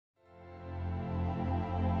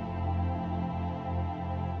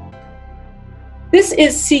This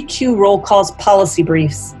is CQ Roll Call's Policy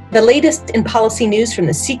Briefs, the latest in policy news from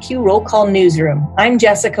the CQ Roll Call newsroom. I'm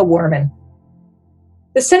Jessica Werman.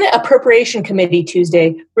 The Senate Appropriation Committee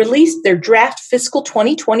Tuesday released their draft fiscal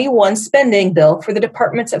 2021 spending bill for the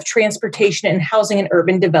Departments of Transportation and Housing and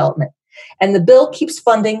Urban Development, and the bill keeps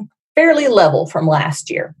funding fairly level from last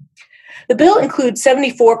year. The bill includes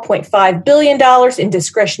 $74.5 billion in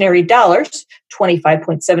discretionary dollars,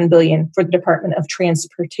 $25.7 billion for the Department of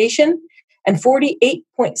Transportation, and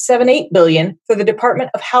 $48.78 billion for the Department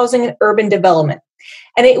of Housing and Urban Development.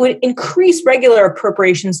 And it would increase regular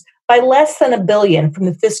appropriations by less than $1 billion from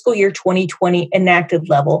the fiscal year 2020 enacted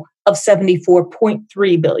level of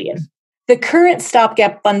 $74.3 billion. The current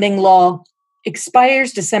stopgap funding law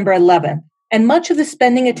expires December 11th, and much of the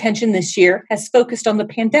spending attention this year has focused on the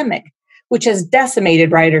pandemic, which has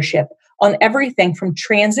decimated ridership on everything from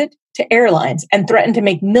transit to airlines and threatened to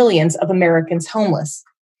make millions of Americans homeless.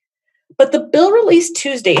 But the bill released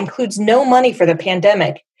Tuesday includes no money for the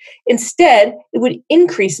pandemic. Instead, it would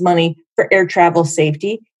increase money for air travel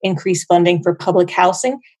safety, increase funding for public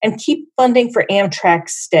housing, and keep funding for Amtrak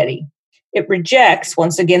steady. It rejects,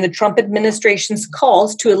 once again, the Trump administration's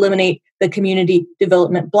calls to eliminate the Community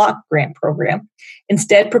Development Block Grant Program,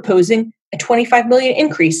 instead proposing a $25 million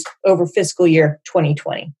increase over fiscal year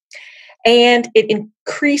 2020. And it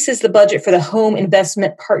increases the budget for the Home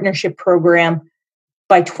Investment Partnership Program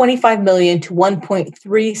by $25 million to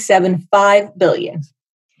 $1.375 billion.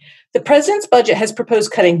 The president's budget has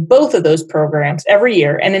proposed cutting both of those programs every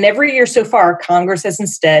year, and in every year so far, Congress has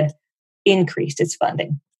instead increased its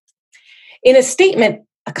funding. In a statement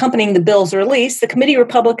accompanying the bill's release, the committee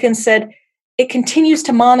Republicans said it continues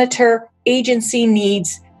to monitor agency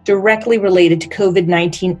needs directly related to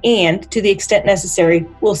COVID-19 and, to the extent necessary,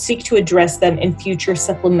 will seek to address them in future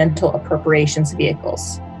supplemental appropriations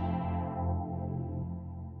vehicles.